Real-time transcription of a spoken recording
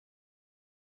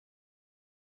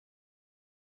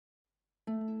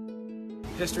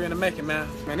History in the making, man.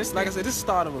 Man, this, like I said, this is the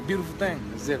start of a beautiful thing.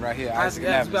 This is it right here. Issac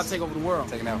is about to take over the world.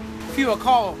 Taking over. Few are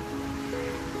called.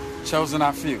 Chosen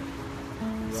our few.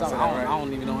 Something, I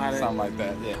don't even know how that. Something like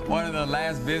that, yeah. One of the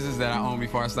last businesses that I owned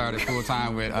before I started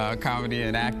full-time with comedy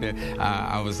and acting,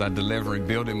 I was delivering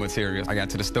building materials. I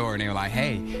got to the store and they were like,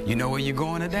 hey, you know where you're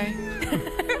going today?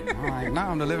 I'm like, no,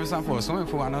 I'm delivering something for a swimming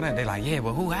pool. I know that. They're like, yeah,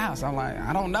 but who house? I'm like,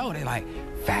 I don't know. They're like,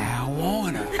 Val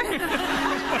Warner.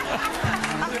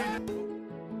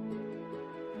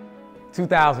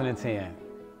 2010.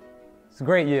 It's a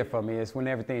great year for me. It's when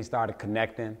everything started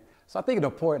connecting. So I think an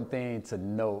important thing to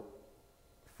note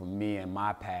for me and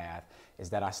my path is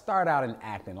that I started out in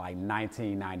acting like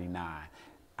 1999.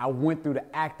 I went through the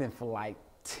acting for like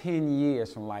 10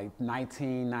 years, from like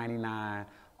 1999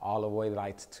 all the way to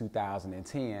like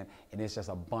 2010, and it's just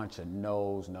a bunch of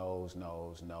no's,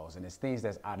 and it's things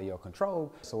that's out of your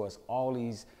control. So it's all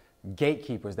these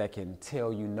gatekeepers that can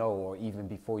tell you no, or even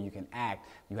before you can act,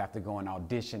 you have to go and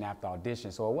audition after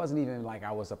audition. So it wasn't even like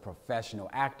I was a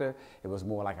professional actor, it was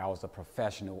more like I was a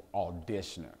professional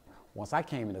auditioner. Once I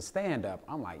came into stand-up,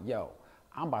 I'm like, yo,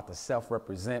 I'm about to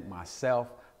self-represent myself.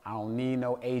 I don't need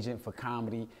no agent for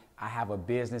comedy. I have a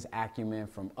business acumen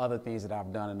from other things that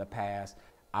I've done in the past.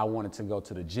 I wanted to go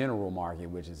to the general market,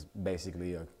 which is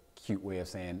basically a cute way of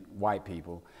saying white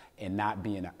people, and not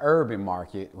be in the urban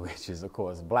market, which is, of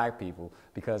course, black people,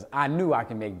 because I knew I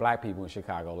can make black people in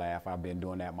Chicago laugh. I've been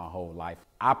doing that my whole life.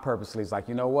 I purposely was like,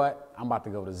 you know what? I'm about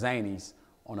to go to Zany's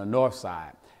on the north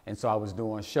side. And so I was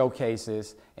doing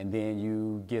showcases, and then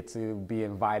you get to be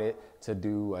invited to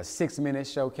do a 6-minute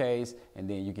showcase, and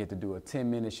then you get to do a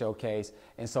 10-minute showcase.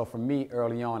 And so for me,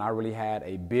 early on, I really had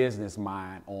a business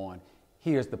mind on,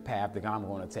 here's the path that I'm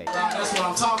going to take. That's what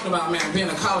I'm talking about, man. Being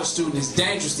a college student is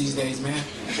dangerous these days, man.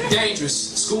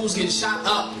 Dangerous. Schools getting shot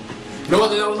up.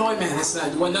 Northern Illinois, man, there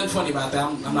wasn't nothing funny about that.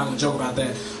 I'm not going to joke about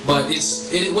that. But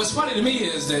what's funny to me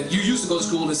is that you used to go to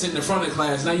school and sit in the front of the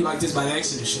class. Now you like this by the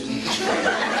exit and shit.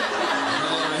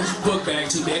 This book bag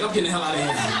too big. I'm getting the hell out of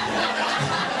here.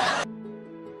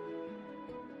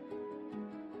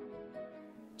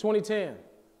 2010.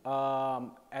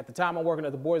 At the time, I'm working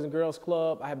at the Boys and Girls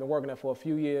Club. I had been working there for a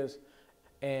few years.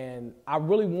 And I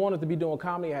really wanted to be doing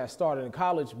comedy. I had started in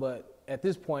college, but at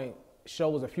this point,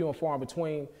 shows are few and far in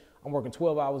between. I'm working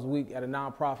 12 hours a week at a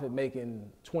nonprofit, making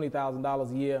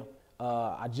 $20,000 a year.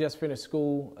 I just finished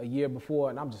school a year before,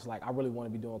 and I'm just like, I really want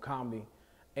to be doing comedy.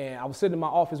 And I was sitting in my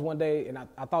office one day, and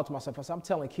I thought to myself, I said, I'm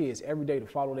telling kids every day to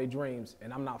follow their dreams,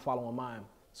 and I'm not following mine.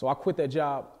 So I quit that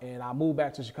job, and I moved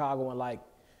back to Chicago, and like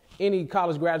any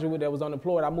college graduate that was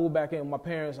unemployed, I moved back in with my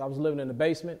parents. I was living in the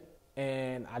basement,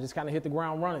 and I just kind of hit the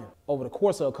ground running. Over the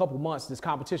course of a couple months, this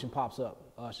competition pops up.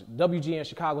 WGN,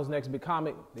 Chicago's Next Big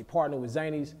Comic, they partnered with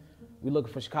Zany's. We're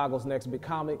looking for Chicago's Next Big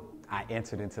Comic. I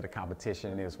entered into the competition,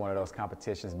 and it was one of those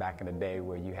competitions back in the day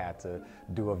where you had to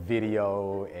do a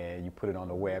video and you put it on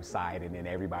the website, and then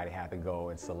everybody had to go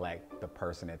and select the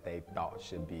person that they thought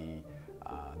should be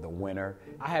the winner.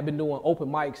 I had been doing open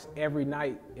mics every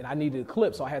night, and I needed a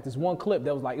clip, so I had this one clip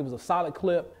that was like, it was a solid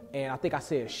clip, and I think I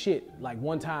said shit like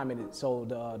one time in it. So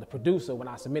the producer, when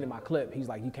I submitted my clip, he's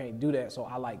like, you can't do that. So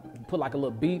I like put like a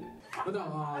little beep. But no,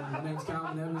 my name's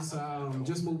Calvin Evans.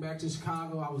 Just moved back to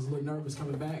Chicago. I was a little nervous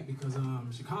coming back because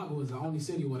Chicago is the only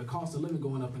city where the cost of living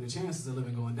going up and the chances of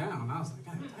living going down. I was like,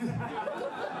 God damn.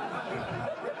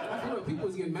 I feel like people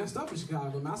was getting messed up in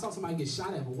Chicago. Man, I saw somebody get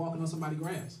shot at for walking on somebody's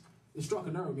grass. It struck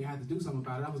a nerve with me. I had to do something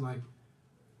about it. I was like,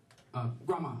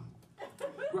 Grandma,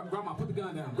 Grandma, put the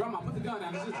gun down. Grandma, put the gun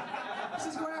down. It's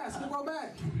just grass. It'll grow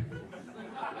back.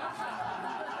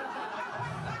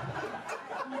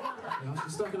 You know,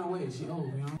 she's stuck in her ways. She old,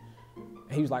 you know.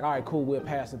 And he was like, all right, cool, we'll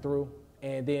pass it through.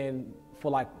 And then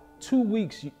for like 2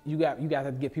 weeks, you guys have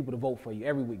to get people to vote for you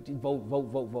every week. Just vote, vote,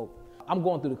 vote, vote. I'm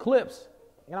going through the clips,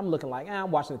 and I'm looking like,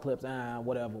 I'm watching the clips,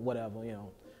 whatever, you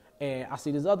know. And I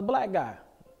see this other black guy.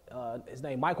 His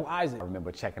name Michael Issac. I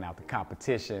remember checking out the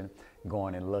competition,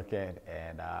 going and looking,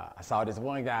 and I saw this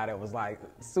one guy that was like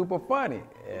super funny,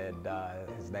 and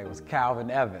his name was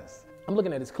Calvin Evans. I'm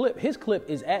looking at his clip. His clip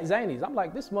is at Zany's. I'm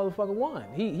like, this motherfucker won.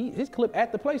 His clip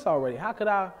at the place already. How could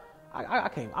I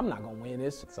can't, I'm not gonna win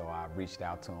this. So I reached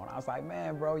out to him. I was like,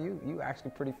 man, bro, you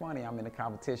actually pretty funny. I'm in the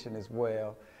competition as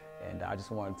well. And I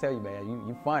just wanted to tell you, man,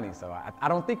 you funny. So I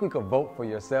don't think we could vote for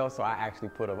yourself. So I actually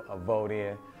put a vote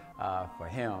in for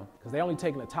him. Because they only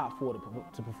taking the top 4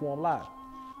 to perform live.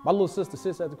 My little sister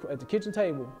sits at the kitchen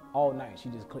table all night. She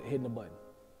just hitting the button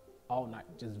all night.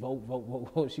 Just vote, vote,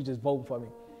 vote, vote. She just voting for me.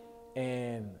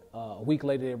 And a week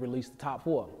later, they released the top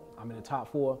 4. I'm in the top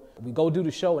 4. We go do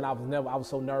the show, and I was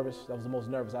so nervous. That was the most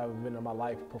nervous I've ever been in my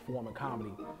life performing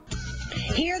comedy.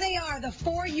 Here they are, the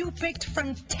 4 you picked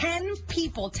from 10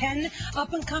 people, 10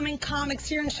 up-and-coming comics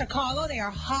here in Chicago. They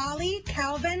are Holly,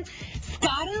 Calvin,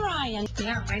 Scott, and Ryan.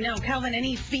 Yeah, I know. Calvin,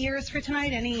 any fears for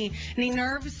tonight? Any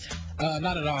nerves?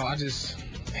 Not at all. I just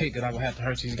hate that I would have to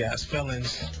hurt these guys'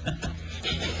 feelings.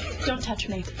 Don't touch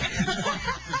me.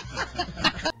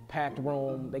 Packed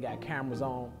room, they got cameras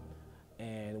on,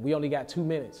 and we only got 2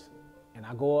 minutes. And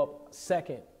I go up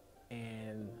second,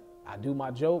 and I do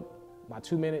my joke, my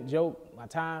 2-minute joke, my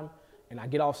time, and I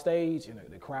get off stage, and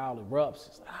the crowd erupts.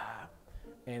 It's like, ah.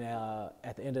 And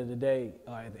at the end of the day,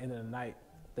 at the end of the night,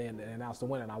 they announced the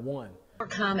winner, and I won. 4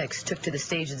 comics took to the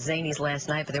stage at Zanies last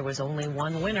night, but there was only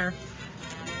one winner.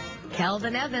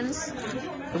 Calvin Evans,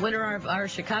 the winner of our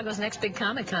Chicago's Next Big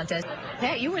Comic Contest.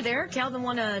 Hey, you were there. Calvin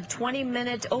won a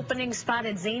 20-minute opening spot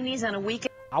at Zanies on a weekend.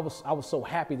 I was so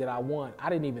happy that I won. I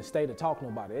didn't even stay to talk to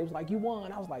nobody. It was like, you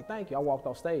won. I was like, thank you. I walked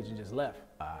off stage and just left.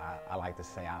 I like to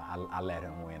say I let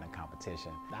him win a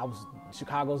competition. I was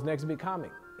Chicago's Next Big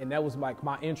Comic. And that was like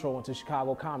my intro into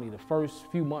Chicago comedy. The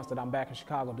first few months that I'm back in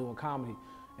Chicago doing comedy.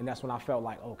 And that's when I felt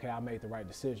like, okay, I made the right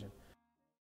decision.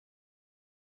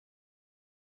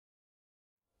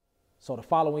 So the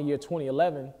following year,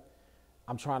 2011,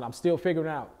 I'm still figuring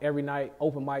out every night,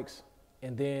 open mics,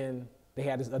 and then they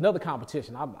had another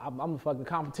competition. I'm the fucking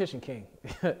competition king.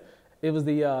 It was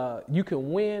the you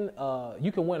can win a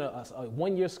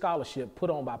 1-year scholarship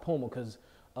put on by Puma because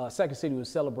Second City was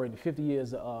celebrating 50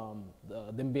 years of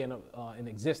them being in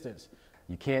existence.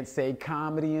 You can't say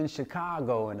comedy in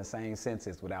Chicago in the same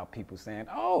sentence without people saying,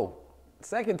 oh,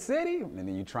 Second City? And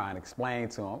then you try and explain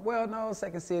to them, well, no,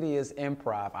 Second City is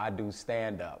improv. I do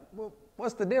stand-up. Well,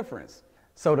 what's the difference?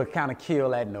 So to kind of kill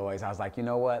that noise, I was like, you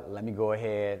know what? Let me go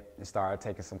ahead and start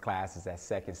taking some classes at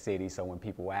Second City so when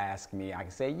people ask me, I can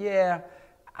say, yeah,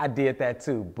 I did that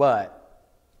too, but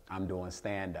I'm doing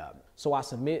stand-up. So I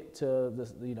submit to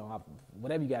this,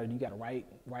 whatever you got to do. You got to write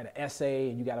an essay,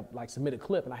 and you got to like submit a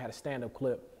clip, and I had a stand-up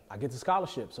clip. I get the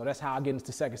scholarship, so that's how I get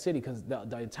into Second City, because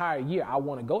the entire year I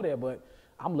want to go there, but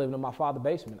I'm living in my father's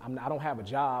basement. I don't have a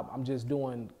job. I'm just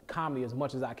doing comedy as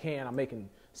much as I can. I'm making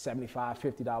 $75,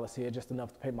 $50 here, just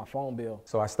enough to pay my phone bill.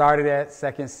 So I started at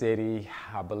Second City.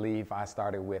 I believe I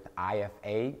started with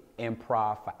IFA,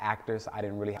 Improv for Actors. I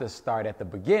didn't really have to start at the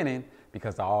beginning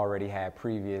because I already had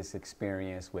previous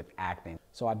experience with acting.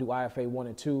 So I do IFA 1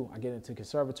 and 2. I get into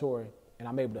conservatory, and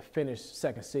I'm able to finish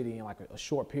Second City in like a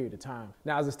short period of time.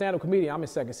 Now, as a stand-up comedian, I'm in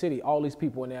Second City. All these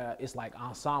people in there, it's like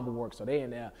ensemble work. So they in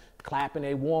there clapping,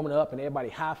 they warming up, and everybody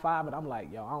high-fiving. I'm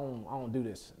like, yo, I don't do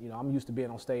this. I'm used to being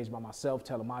on stage by myself,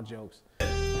 telling my jokes.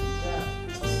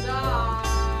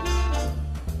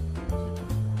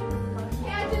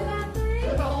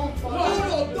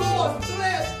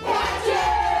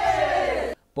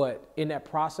 But in that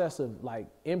process of like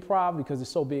improv, because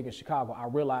it's so big in Chicago, I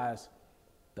realized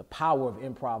the power of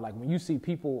improv. Like when you see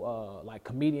people, like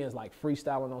comedians, like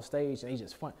freestyling on stage, and they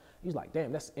just fun. He's like,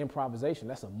 damn, that's improvisation.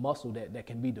 That's a muscle that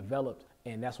can be developed.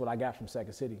 And that's what I got from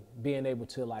Second City. Being able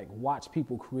to like watch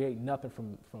people create nothing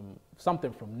from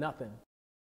something from nothing.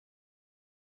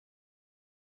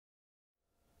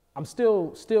 I'm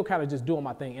still kind of just doing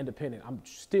my thing independent. I'm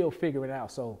still figuring it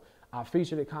out. So I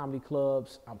featured at comedy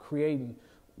clubs. I'm creating,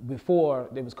 before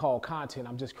it was called content,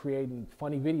 I'm just creating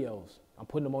funny videos. I'm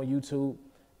putting them on YouTube.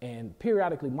 And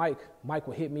periodically, Mike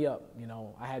would hit me up.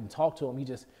 I hadn't talked to him. He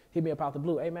just hit me up out the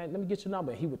blue. Hey, man, let me get your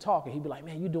number. And he would talk, and he'd be like,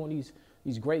 man, you're doing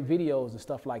these great videos and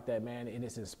stuff like that, man, and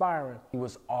it's inspiring. He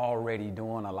was already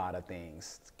doing a lot of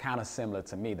things, kind of similar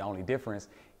to me. The only difference,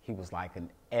 he was like an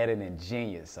editing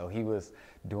genius. So he was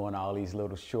doing all these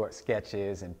little short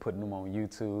sketches and putting them on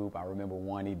YouTube. I remember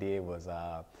one he did was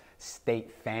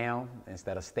State Fam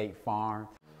instead of State Farm.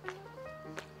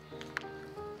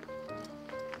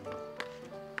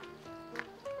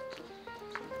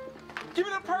 Give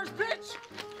me the purse, bitch!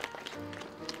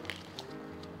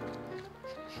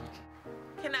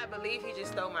 Cannot believe he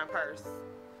just stole my purse.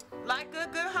 Like a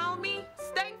good homie,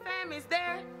 State Fam is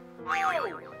there.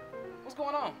 Whoa! What's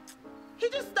going on? He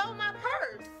just stole my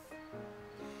purse.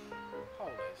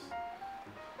 Hold this.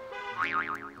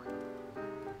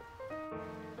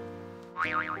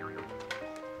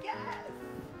 Yes.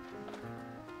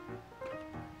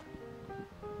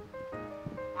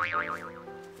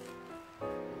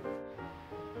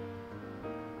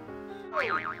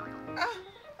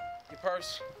 Your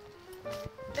purse.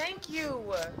 Thank you.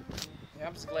 Yeah,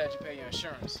 I'm just glad you pay your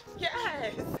insurance.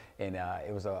 Yes. And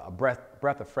it was a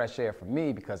breath of fresh air for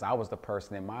me because I was the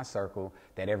person in my circle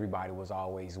that everybody was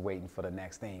always waiting for the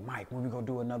next thing. Mike, when we go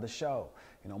do another show?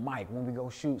 Mike, when we go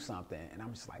shoot something? And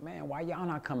I'm just like, man, why y'all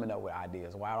not coming up with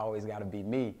ideas? Why it always got to be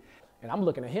me? And I'm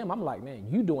looking at him, I'm like, man,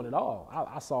 you doing it all.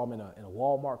 I saw him in a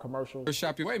Walmart commercial. First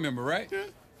Shop Your Way member, right? Yeah.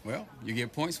 Well, you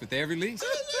get points with every lease.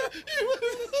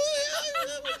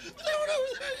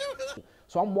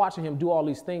 So I'm watching him do all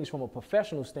these things from a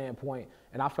professional standpoint,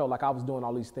 and I felt like I was doing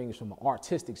all these things from an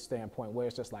artistic standpoint, where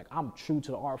it's just like I'm true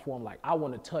to the art form. Like I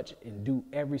want to touch and do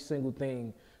every single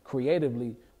thing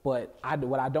creatively, but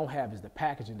what I don't have is the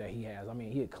packaging that he has. I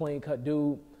mean, he a clean cut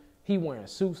dude. He wearing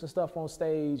suits and stuff on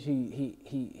stage.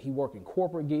 He working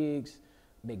corporate gigs,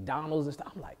 McDonald's and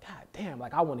stuff. I'm like, God damn,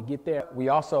 like I want to get there. We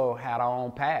also had our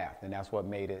own path, and that's what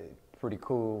made it pretty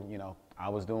cool. You know, I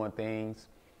was doing things,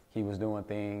 he was doing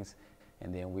things,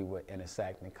 and then we would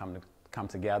intersect and come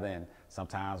together, and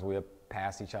sometimes we'd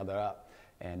pass each other up.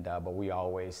 And but we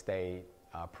always stayed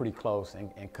pretty close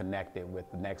and connected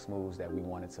with the next moves that we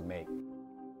wanted to make.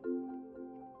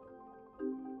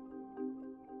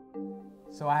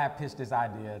 So I had pitched this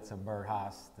idea to Bert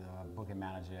Haas, the booking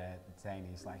manager at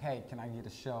Zany's, like, hey, can I get a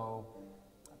show?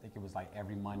 I think it was like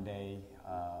every Monday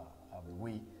of the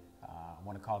week. I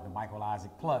want to call it the Michael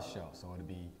Isaac Plus show. So it'd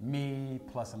be me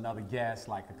plus another guest,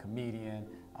 like a comedian,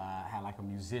 had like a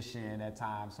musician at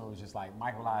times. So it was just like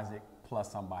Michael Isaac plus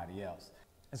somebody else.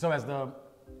 And so as the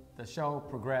show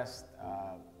progressed,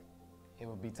 it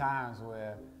would be times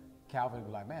where Calvin would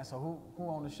be like, man, so who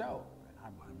on the show? And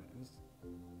I'm like,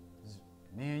 it's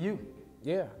me and you.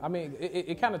 Yeah, I mean,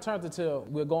 it kind of turned into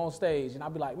we'll go on stage, and I'll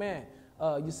be like, man,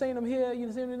 you seen him here,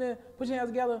 you seen him there, put your hands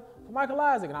together for Michael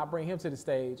Isaac, and I'll bring him to the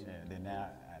stage. Yeah, then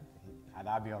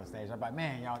I'd be on the stage. I'd be like,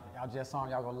 man, y'all just saw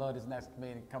him, y'all gonna love this next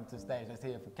comedian, come to the stage, let's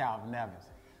hear it for Calvin Evans.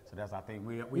 So that's our thing.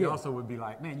 We also would be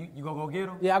like, man, you gonna go get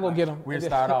him? Yeah, I go get him. We'd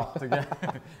start off together.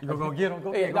 You gonna go get him?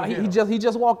 Go get him. He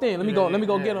just walked in. Let me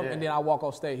go get him, and then I walk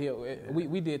off stage here.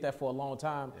 We did that for a long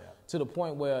time, to the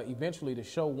point where eventually the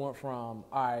show went from,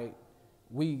 all right,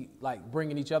 we like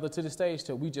bringing each other to the stage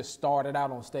till we just started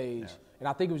out on stage. And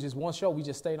I think it was just one show. We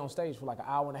just stayed on stage for like an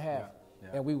hour and a half,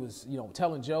 and we was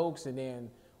telling jokes, and then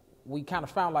we kind of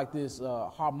found like this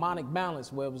harmonic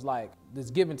balance where it was like this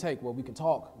give and take where we can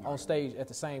talk on stage at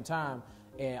the same time,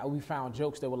 and we found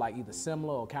jokes that were like either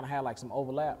similar or kind of had like some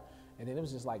overlap, and then it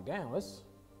was just like, damn, let's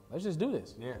just do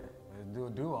this. Yeah, let's do a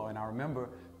duo. And I remember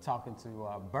talking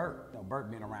to Bert. Bert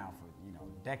been around for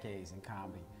decades in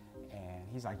comedy, and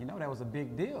he's like, that was a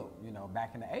big deal,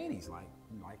 back in the '80s,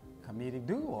 like comedic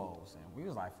duos, and we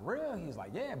was like, for real? He was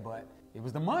like, yeah, but it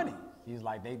was the money. He's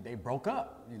like, they broke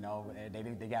up, and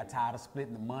they got tired of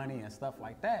splitting the money and stuff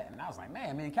like that. And I was like,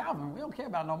 man, me and Calvin, we don't care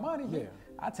about no money. Yeah.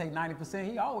 I take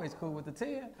 90%. He always cool with the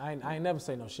 10. I ain't never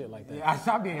say no shit like that.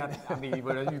 Yeah, I mean,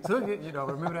 but you took it.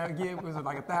 Remember that gig was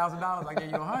like $1,000. I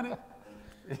gave you 100.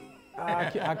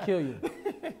 I kill you.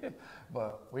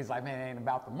 But we was like, man, it ain't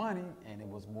about the money, and it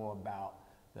was more about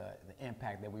the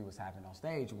impact that we was having on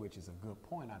stage, which is a good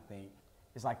point, I think.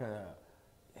 It's like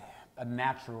a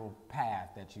natural path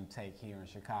that you take here in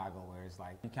Chicago, where it's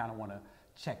like you kind of want to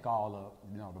check all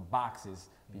the boxes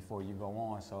before you go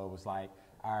on. So it was like,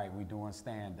 all right, we doing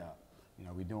stand-up,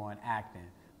 we doing acting,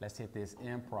 let's hit this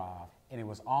improv. And it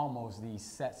was almost these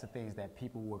sets of things that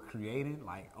people were creating,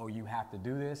 like, oh, you have to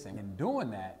do this. And in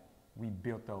doing that, we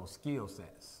built those skill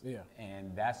sets. Yeah.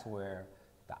 And that's where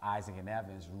the Isaac and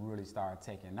Evans really started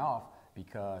taking off,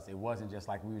 because it wasn't just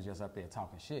like we was just up there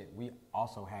talking shit. We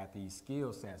also had these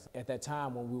skill sets. At that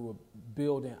time when we were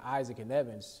building Isaac and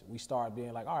Evans, we started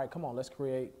being like, all right, come on, let's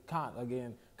create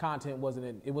content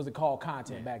wasn't called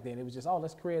content back then. It was just,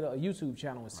 let's create a YouTube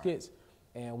channel and skits.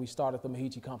 And we started the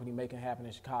Mahichi Company, Making It Happen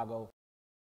in Chicago.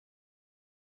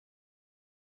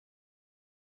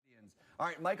 All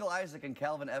right, Michael Isaac and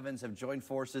Calvin Evans have joined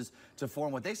forces to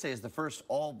form what they say is the first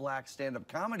all-black stand-up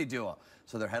comedy duo.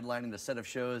 So they're headlining the set of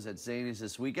shows at Zany's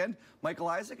this weekend. Michael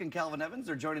Isaac and Calvin Evans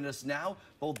are joining us now,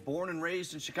 both born and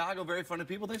raised in Chicago. Very funny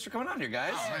people. Thanks for coming on here,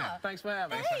 guys. Oh, yeah. Thanks for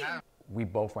having us. We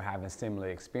both were having similar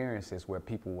experiences where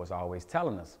people was always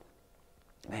telling us,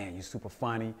 man, you super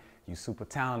funny, you super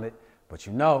talented, but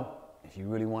if you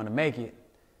really want to make it,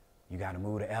 you got to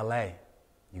move to LA.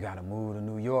 You got to move to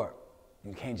New York.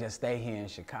 You can't just stay here in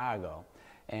Chicago.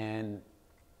 And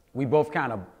we both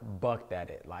kind of bucked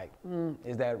at it, like,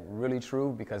 is that really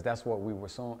true? Because that's what we were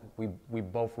we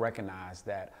both recognized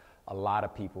that a lot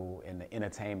of people in the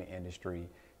entertainment industry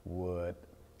would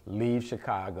leave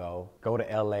Chicago, go to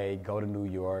LA, go to New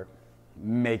York,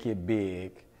 make it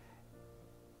big,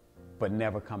 but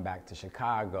never come back to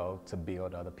Chicago to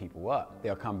build other people up.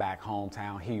 They'll come back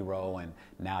hometown hero, and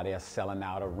now they're selling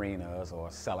out arenas or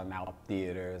selling out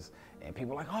theaters, and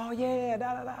people are like, oh yeah,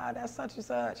 that's such and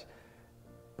such.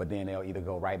 But then they'll either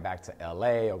go right back to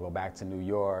LA or go back to New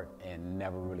York and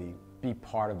never really be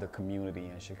part of the community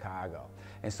in Chicago.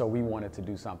 And so we wanted to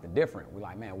do something different. We're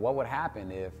like, man, what would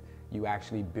happen if you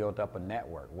actually built up a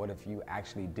network? What if you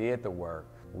actually did the work?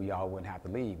 We all wouldn't have to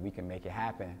leave. We can make it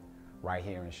happen right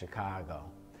here in Chicago.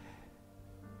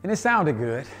 And it sounded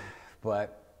good,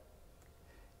 but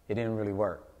it didn't really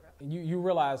work. You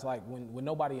realize, like, when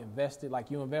nobody invested, like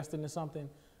you invested in something,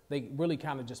 they really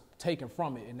kind of just taken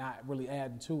from it and not really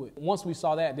adding to it. Once we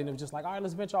saw that, then it was just like, all right,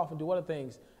 let's venture off and do other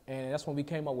things. And that's when we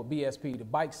came up with BSP, the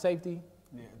Bike Safety,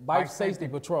 Bike Safety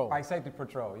Patrol. Bike Safety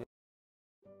Patrol, yeah.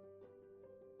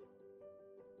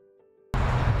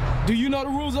 Do you know the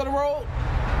rules of the road?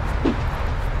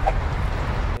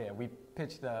 Yeah, we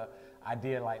pitched the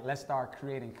idea like, let's start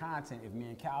creating content. If me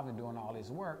and Calvin doing all this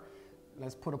work,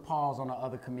 let's put a pause on the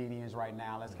other comedians right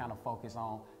now. Let's kind of focus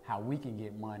on how we can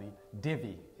get money.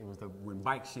 Divvy, it was when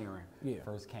bike sharing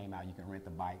first came out. You can rent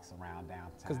the bikes around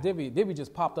downtown. Because Divvy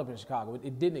just popped up in Chicago.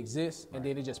 It didn't exist, and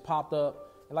then it just popped up.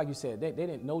 And like you said, they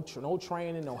didn't, no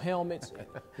training, no helmets.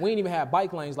 We didn't even have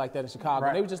bike lanes like that in Chicago.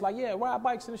 Right. They were just like, yeah, ride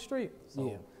bikes in the street.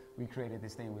 So we created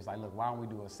this thing. It was like, look, why don't we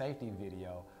do a safety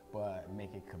video, but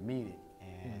make it comedic?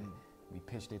 And we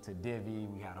pitched it to Divvy.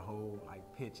 We had a whole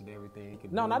pitch and everything.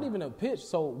 No, not even a pitch.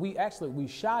 So we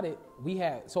shot it. We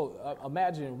had,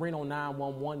 imagine Reno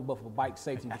 911, but for Bike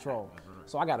Safety Patrol.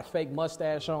 So I got a fake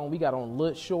mustache on. We got on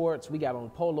lit shorts. We got on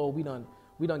polo. We done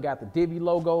got the Divvy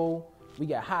logo. We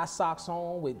got high socks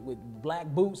on with black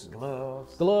boots,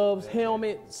 gloves,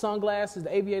 helmet, sunglasses,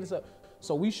 the aviators.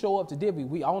 So we show up to Divvy.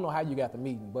 I don't know how you got the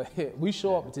meeting, but we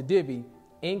show up to Divvy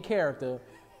in character,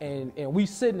 and we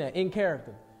sitting there in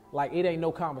character. Like, it ain't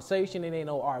no conversation, it ain't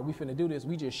no, all right, we finna do this.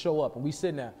 We just show up and we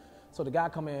sitting there. So the guy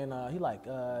come in, he like,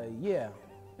 yeah.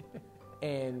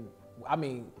 And I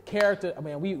mean, character, I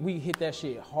mean, we hit that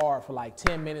shit hard for like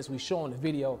 10 minutes. We showing the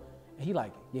video, and he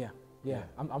like, yeah,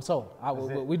 I'm sold.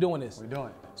 We're doing this. We're doing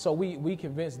it. So we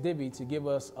convinced Divvy to give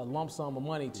us a lump sum of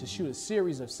money to shoot a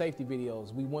series of safety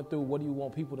videos. We went through, what do you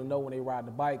want people to know when they ride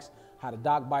the bikes, how to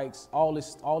dock bikes, all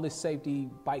this safety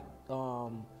bike,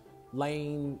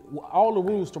 lane, all the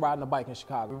rules to riding a bike in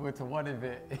Chicago. We went to one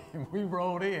event and we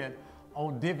rode in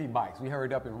on Divvy bikes. We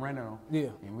hurried up and rented them. Yeah.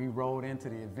 And we rode into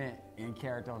the event in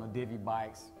character on the Divvy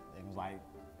bikes. It was like,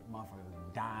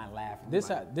 motherfuckers dying laughing.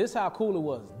 This how cool it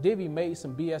was. Divvy made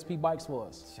some BSP bikes for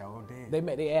us. Sure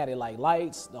did. They added like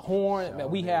lights, the horn.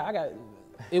 Sure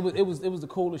it was the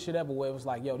coolest shit ever, where it was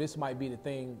like, yo, this might be the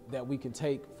thing that we can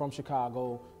take from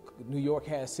Chicago. New York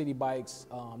has city bikes.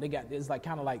 It's like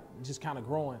kind of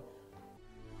growing.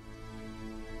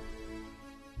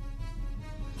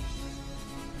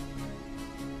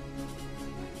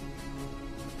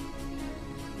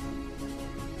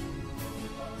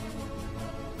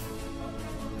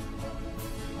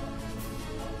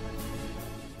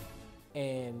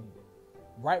 And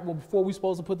right before we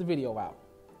supposed to put the video out,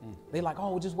 they like,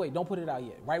 oh, just wait, don't put it out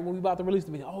yet. Right when we about to release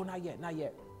the video, oh, not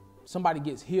yet. Somebody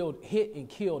gets hit and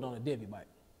killed on a Divvy bike.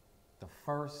 The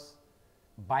first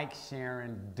bike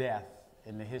sharing death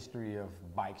in the history of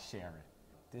bike sharing.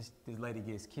 This lady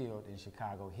gets killed in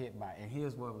Chicago, hit by, and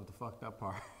here's what was the fucked up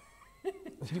part.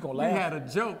 You gonna laugh? We had a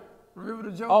joke.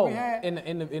 Remember the joke we had? In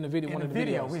the video, in one the of the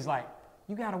video, videos. we was like,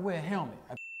 you gotta wear a helmet.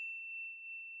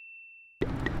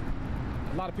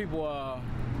 A lot of people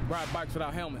ride bikes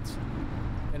without helmets,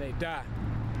 and they die.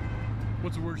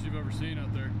 What's the worst you've ever seen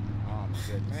out there? Oh, my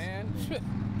goodness.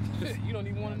 Man, you don't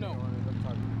even want to know.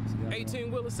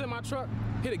 18-wheeler semi-truck,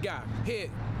 hit a guy, head,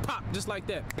 pop, just like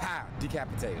that. Pow,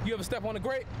 decapitated. You ever step on a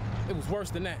grate? It was worse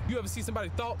than that. You ever see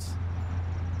somebody's thoughts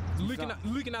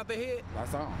leaking out their head? I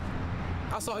saw him.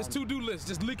 I saw his to-do list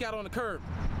just leak out on the curb.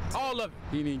 All of it.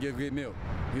 He didn't even get milk.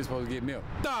 He was supposed to get milk.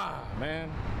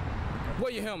 Man. Wear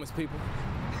your helmets, people.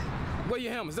 Wear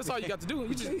your helmets. That's all you got to do.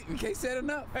 You can't set it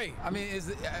up. Hey. I mean,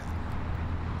 it's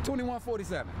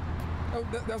 $21.47.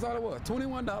 That's all it was.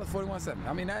 $21.41.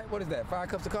 I mean, what is that? 5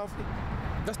 cups of coffee?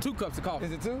 That's 2 cups of coffee.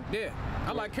 Is it 2? Yeah.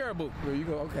 I like Caribou. There you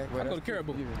go. Okay. Well, I go to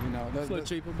Caribou. You know, it's a little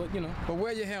cheaper, but you know. But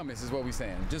wear your helmets is what we're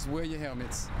saying. Just wear your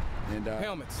helmets. And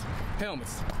helmets.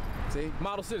 See?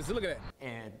 Model citizen. Look at that.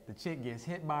 And the chick gets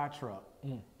hit by a truck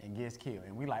and gets killed.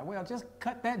 And we like, well, just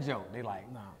cut that joke. They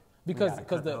like, no. Because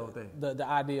the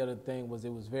idea of the thing was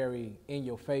it was very in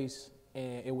your face,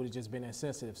 and it would have just been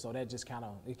insensitive. So that just kind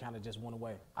of just went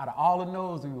away. Out of all the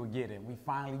no's we were getting, we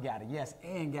finally got a yes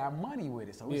and got money with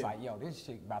it. So it's like, yo, this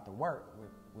shit about to work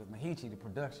with Mahichi, the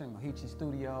production, Mahichi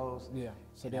Studios. Yeah.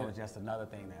 So that was just another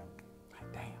thing that,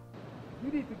 like, damn.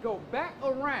 You need to go back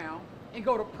around and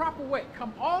go the proper way.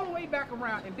 Come all the way back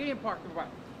around and then park the bike.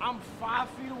 I'm 5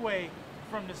 feet away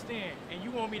from the stand, and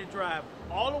you want me to drive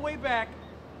all the way back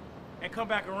and come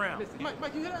back around. Listen,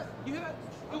 Mike, you hear that? You hear that?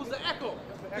 It was an echo.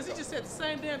 Because he just said the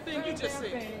same damn thing you just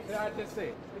said. That I just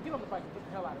said. Get on the bike and get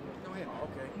the hell out of here. Go ahead. Oh,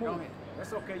 okay, Move. go ahead.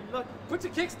 That's okay. You lucky. Put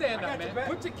your kickstand I up, got your man. back.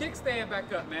 Put your kickstand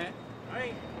back up, man. I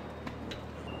ain't.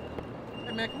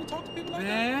 Hey, man, can we talk to people like that?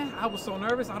 Man, I was so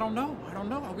nervous. I don't know.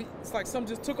 It's like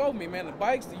something just took over me, man. The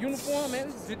bikes, the uniform,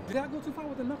 man. Did I go too far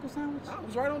with the knuckle sandwich? I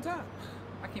was right on time.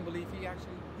 I can't believe he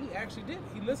actually did.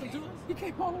 He listened to us. He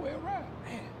came all the way around.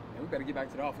 Man, we better get back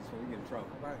to the office before we get in trouble.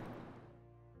 Right.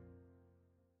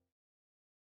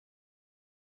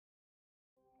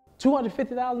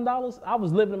 $250,000, I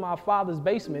was living in my father's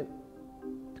basement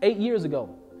 8 years ago.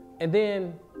 And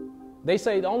then they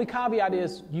say the only caveat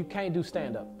is you can't do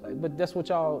stand-up. But that's what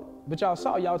y'all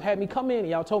saw. Y'all had me come in and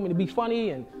y'all told me to be funny,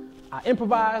 and I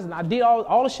improvised and I did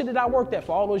all the shit that I worked at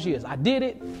for all those years. I did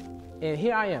it, and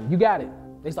here I am. You got it.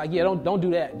 It's like, yeah, don't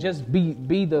do that. Just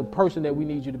be the person that we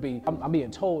need you to be. I'm being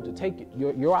told to take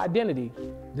your identity,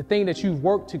 the thing that you've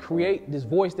worked to create, this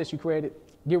voice that you created,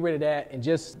 get rid of that and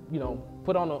just,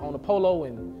 put on a polo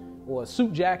or a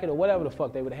suit jacket or whatever the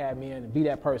fuck they would have had me in and be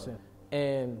that person.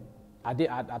 And I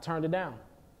turned it down.